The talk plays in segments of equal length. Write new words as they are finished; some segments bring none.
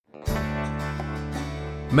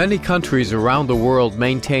Many countries around the world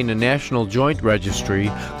maintain a national joint registry,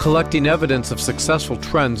 collecting evidence of successful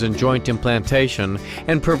trends in joint implantation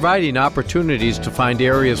and providing opportunities to find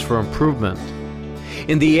areas for improvement.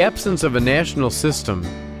 In the absence of a national system,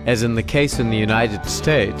 as in the case in the United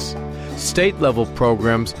States, state-level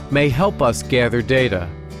programs may help us gather data.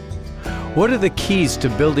 What are the keys to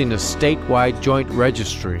building a statewide joint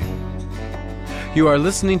registry? You are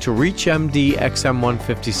listening to ReachMD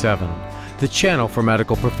XM157. The channel for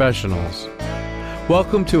medical professionals.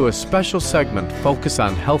 Welcome to a special segment focused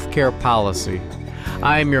on healthcare policy.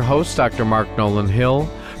 I am your host, Dr. Mark Nolan Hill,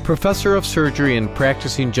 professor of surgery and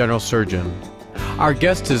practicing general surgeon. Our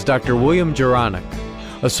guest is Dr. William Jiranek,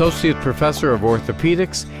 associate professor of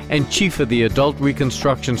orthopaedics and chief of the adult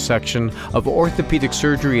reconstruction section of orthopedic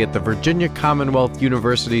surgery at the Virginia Commonwealth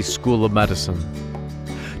University School of Medicine.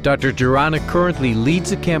 Dr. Jiranek currently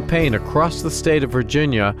leads a campaign across the state of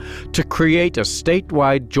Virginia to create a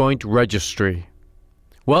statewide joint registry.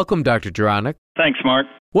 Welcome, Dr. Jiranek. Thanks, Mark.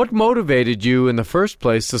 What motivated you in the first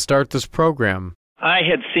place to start this program? I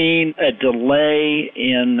had seen a delay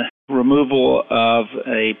in removal of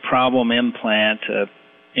a problem implant, an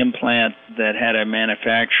implant that had a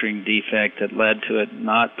manufacturing defect that led to it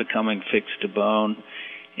not becoming fixed to bone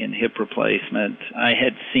in hip replacement. I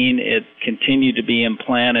had seen it continue to be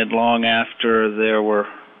implanted long after there were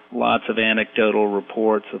lots of anecdotal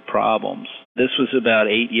reports of problems. This was about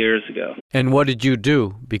 8 years ago. And what did you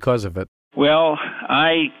do because of it? Well,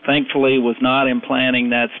 I thankfully was not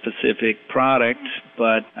implanting that specific product,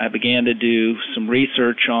 but I began to do some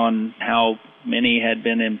research on how many had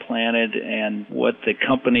been implanted and what the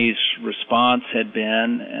company's response had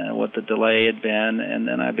been and what the delay had been. And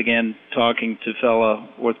then I began talking to fellow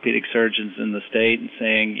orthopedic surgeons in the state and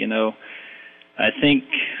saying, I think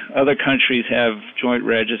other countries have joint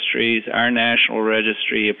registries. Our national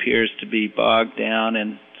registry appears to be bogged down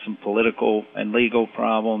in some political and legal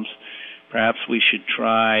problems. Perhaps we should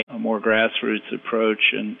try a more grassroots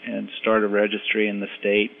approach and start a registry in the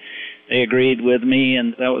state. They agreed with me,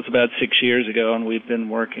 and that was about 6 years ago, and we've been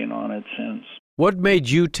working on it since. What made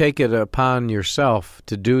you take it upon yourself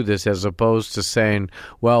to do this as opposed to saying,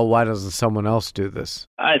 well, why doesn't someone else do this?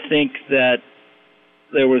 I think that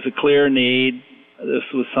there was a clear need. This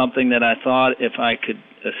was something that I thought if I could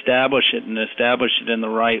establish it in the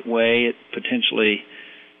right way, it potentially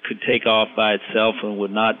could take off by itself and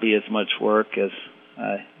would not be as much work as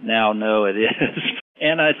I now know it is.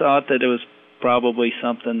 And I thought that it was probably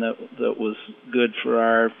something that was good for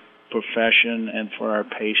our profession and for our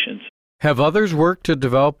patients. Have others worked to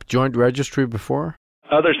develop joint registry before?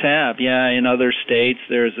 Others have, yeah. In other states,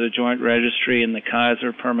 there's a joint registry in the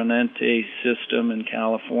Kaiser Permanente system in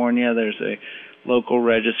California. There's a local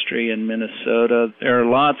registry in Minnesota. There are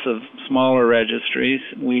lots of smaller registries.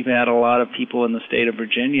 We've had a lot of people in the state of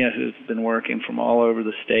Virginia who've been working from all over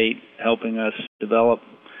the state helping us develop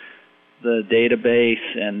the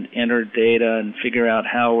database and enter data and figure out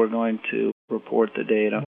how we're going to report the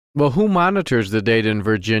data. Well, who monitors the data in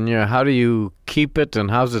Virginia? How do you keep it,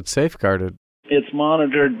 and how's it safeguarded? It's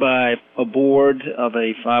monitored by a board of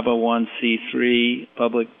a 501c3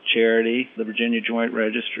 public charity, the Virginia Joint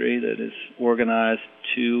Registry, that is organized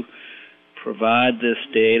to provide this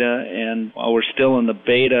data. And while we're still in the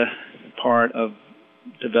beta part of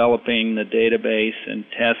developing the database and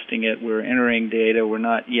testing it, we're entering data. We're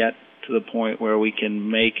not yet to the point where we can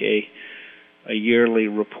make a yearly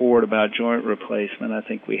report about joint replacement. I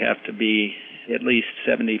think we have to be at least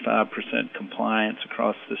 75% compliance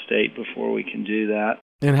across the state before we can do that.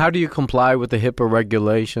 And how do you comply with the HIPAA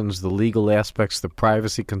regulations, the legal aspects, the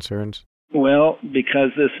privacy concerns? Well, because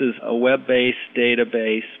this is a web-based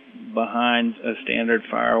database behind a standard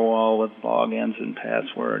firewall with logins and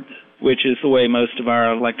passwords, which is the way most of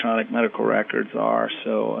our electronic medical records are,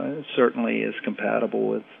 so it certainly is compatible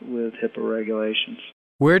with HIPAA regulations.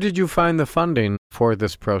 Where did you find the funding for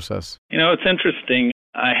this process? It's interesting.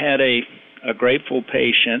 I had a grateful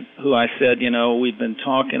patient who I said, we've been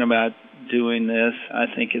talking about doing this. I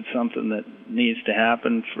think it's something that needs to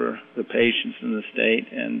happen for the patients in the state,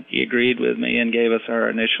 and he agreed with me and gave us our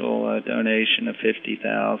initial donation of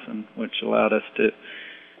 $50,000, which allowed us to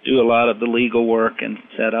do a lot of the legal work and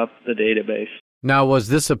set up the database. Now, was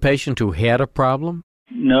this a patient who had a problem?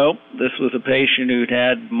 No, this was a patient who'd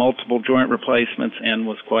had multiple joint replacements and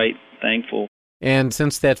was quite thankful. And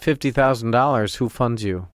since that $50,000, who funds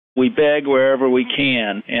you? We beg wherever we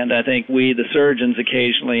can, and I think we, the surgeons,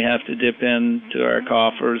 occasionally have to dip into our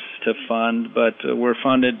coffers to fund, but we're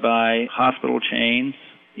funded by hospital chains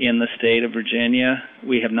in the state of Virginia.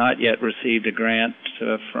 We have not yet received a grant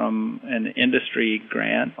from an industry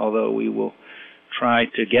grant, although we will try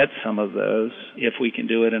to get some of those if we can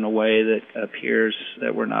do it in a way that appears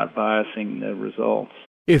that we're not biasing the results.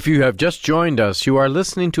 If you have just joined us, you are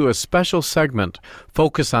listening to a special segment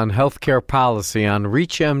focused on healthcare policy on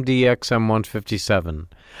ReachMD XM157.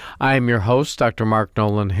 I am your host, Dr. Mark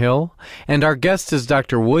Nolan Hill, and our guest is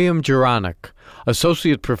Dr. William Jiranek,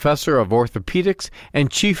 Associate Professor of Orthopaedics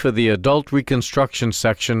and Chief of the Adult Reconstruction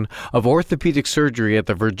Section of Orthopedic Surgery at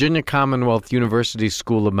the Virginia Commonwealth University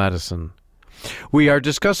School of Medicine. We are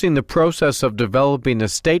discussing the process of developing a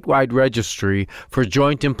statewide registry for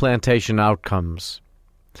joint implantation outcomes.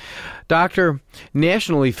 Doctor,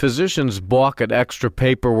 nationally, physicians balk at extra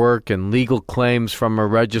paperwork and legal claims from a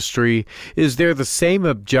registry. Is there the same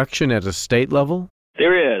objection at a state level?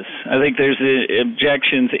 There is. I think there's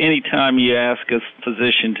objections anytime you ask a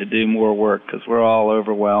physician to do more work because we're all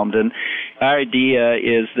overwhelmed. And our idea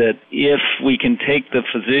is that if we can take the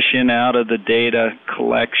physician out of the data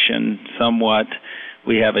collection somewhat,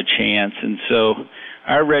 we have a chance. And so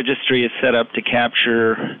our registry is set up to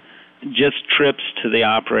capture just trips to the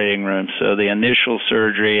operating room, so the initial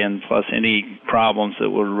surgery and plus any problems that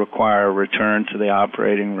would require a return to the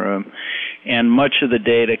operating room. And much of the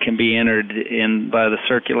data can be entered in by the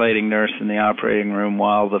circulating nurse in the operating room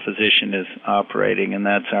while the physician is operating, and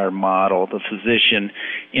that's our model. The physician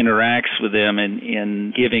interacts with them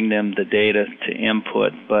in giving them the data to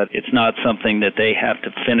input, but it's not something that they have to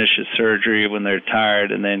finish a surgery when they're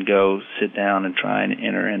tired and then go sit down and try and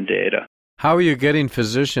enter in data. How are you getting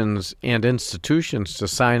physicians and institutions to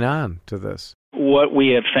sign on to this? What we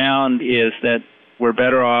have found is that we're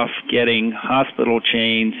better off getting hospital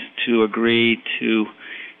chains to agree to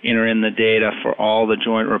enter in the data for all the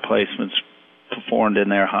joint replacements performed in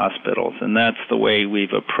their hospitals. And that's the way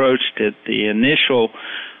we've approached it. The initial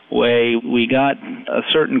way, we got a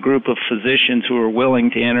certain group of physicians who were willing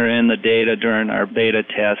to enter in the data during our beta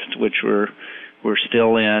test, which we're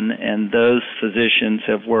still in, and those physicians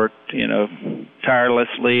have worked,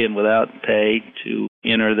 tirelessly and without pay to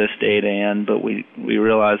enter this data in, but we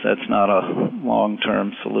realize that's not a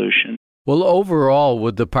long-term solution. Well, overall,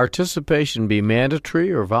 would the participation be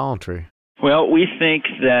mandatory or voluntary? Well, we think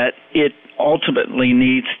that it ultimately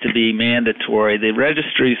needs to be mandatory. The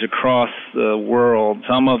registries across the world,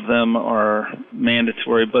 some of them are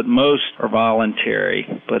mandatory, but most are voluntary.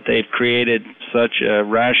 But they've created such a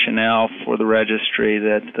rationale for the registry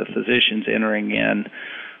that the physicians entering in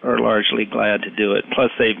are largely glad to do it. Plus,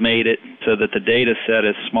 they've made it so that the data set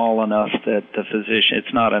is small enough that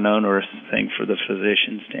it's not an onerous thing for the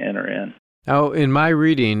physicians to enter in. Now, in my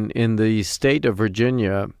reading, in the state of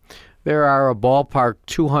Virginia, there are a ballpark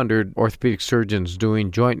 200 orthopedic surgeons doing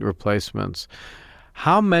joint replacements.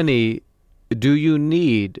 How many do you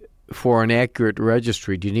need for an accurate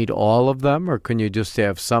registry? Do you need all of them, or can you just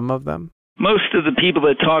have some of them? Most of the people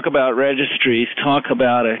that talk about registries talk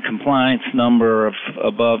about a compliance number of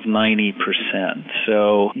above 90%.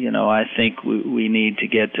 So, I think we need to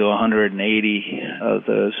get to 180 of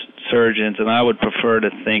those surgeons, and I would prefer to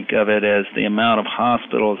think of it as the amount of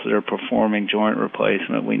hospitals that are performing joint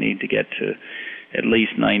replacement. We need to get to at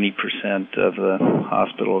least 90% of the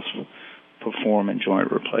hospitals performing joint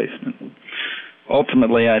replacement.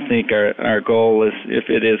 Ultimately, I think our goal is, if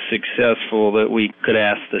it is successful, that we could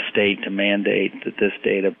ask the state to mandate that this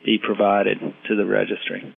data be provided to the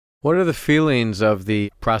registry. What are the feelings of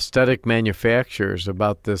the prosthetic manufacturers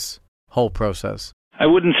about this whole process? I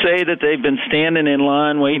wouldn't say that they've been standing in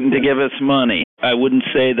line waiting to give us money. I wouldn't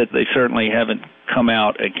say that they certainly haven't come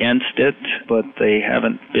out against it, but they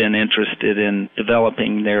haven't been interested in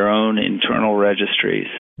developing their own internal registries.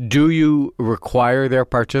 Do you require their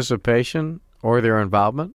participation or their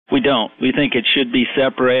involvement? We don't. We think it should be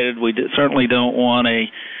separated. We certainly don't want a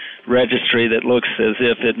registry that looks as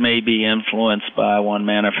if it may be influenced by one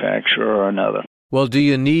manufacturer or another. Well, do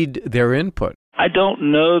you need their input? I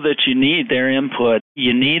don't know that you need their input.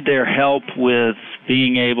 You need their help with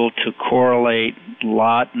being able to correlate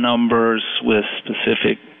lot numbers with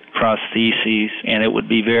specific prostheses, and it would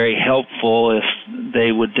be very helpful if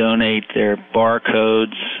they would donate their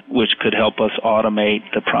barcodes, which could help us automate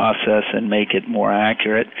the process and make it more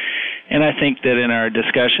accurate. And I think that in our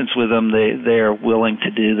discussions with them, they are willing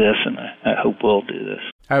to do this, and I hope we'll do this.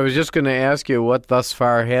 I was just going to ask you what thus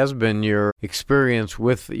far has been your experience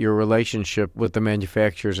with your relationship with the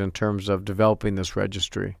manufacturers in terms of developing this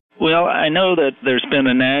registry. Well, I know that there's been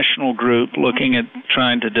a national group looking at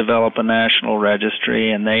trying to develop a national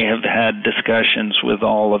registry, and they have had discussions with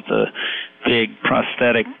all of the big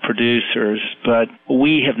prosthetic producers, but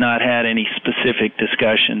we have not had any specific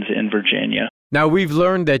discussions in Virginia. Now, we've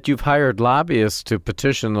learned that you've hired lobbyists to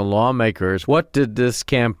petition the lawmakers. What did this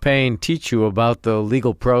campaign teach you about the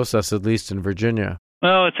legal process, at least in Virginia?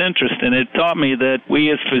 Well, it's interesting. It taught me that we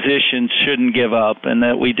as physicians shouldn't give up and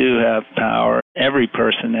that we do have power. Every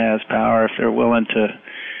person has power if they're willing to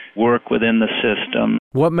work within the system.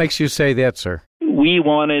 What makes you say that, sir? We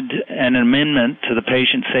wanted an amendment to the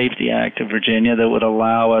Patient Safety Act of Virginia that would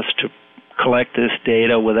allow us to collect this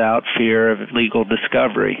data without fear of legal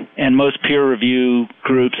discovery. And most peer review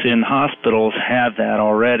groups in hospitals have that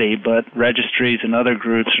already, but registries and other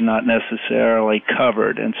groups are not necessarily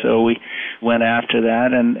covered. And so we went after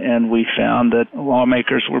that, and we found that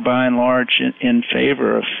lawmakers were by and large in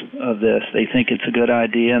favor of this. They think it's a good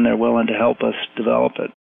idea, and they're willing to help us develop it.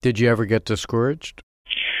 Did you ever get discouraged?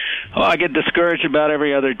 Oh, I get discouraged about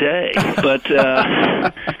every other day,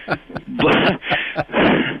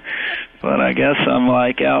 but I guess I'm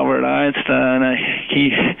like Albert Einstein.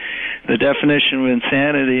 The definition of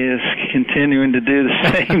insanity is continuing to do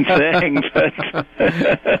the same thing.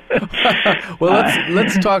 Well,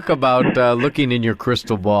 let's talk about looking in your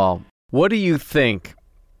crystal ball. What do you think,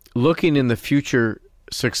 looking in the future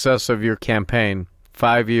success of your campaign,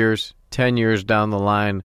 5 years, 10 years down the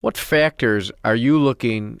line, what factors are you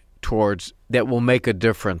looking towards that will make a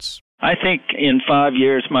difference? I think in 5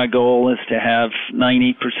 years, my goal is to have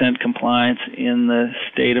 90% compliance in the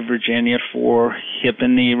state of Virginia for hip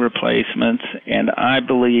and knee replacements. And I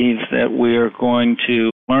believe that we are going to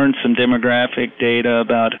learn some demographic data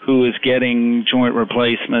about who is getting joint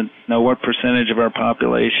replacement, know what percentage of our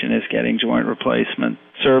population is getting joint replacement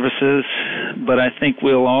services. But I think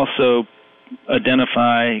we'll also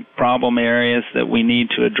identify problem areas that we need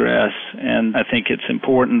to address, and I think it's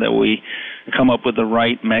important that we come up with the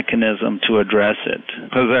right mechanism to address it,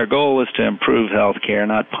 because our goal is to improve healthcare,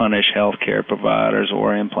 not punish healthcare providers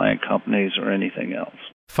or implant companies or anything else.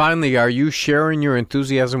 Finally, are you sharing your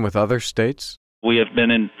enthusiasm with other states? We have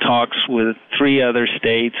been in talks with 3 other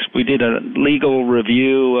states. We did a legal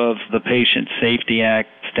review of the Patient Safety Act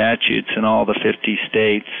statutes in all the 50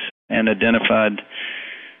 states and identified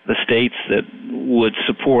the states that would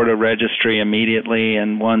support a registry immediately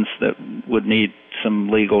and ones that would need some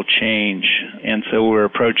legal change. And so we're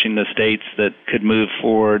approaching the states that could move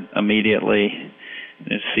forward immediately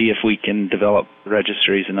and see if we can develop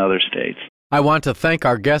registries in other states. I want to thank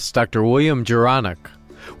our guest, Dr. William Jiranek.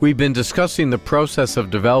 We've been discussing the process of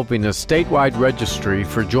developing a statewide registry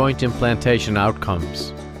for joint implantation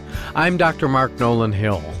outcomes. I'm Dr. Mark Nolan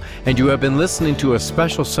Hill, and you have been listening to a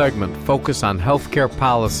special segment focused on healthcare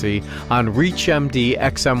policy on ReachMD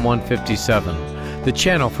XM157, the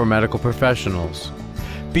channel for medical professionals.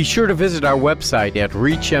 Be sure to visit our website at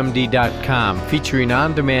reachmd.com, featuring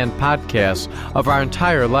on-demand podcasts of our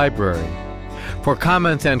entire library. For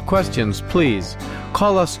comments and questions, please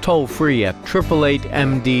call us toll-free at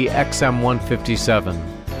 888-MD-XM157.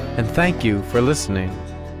 And thank you for listening.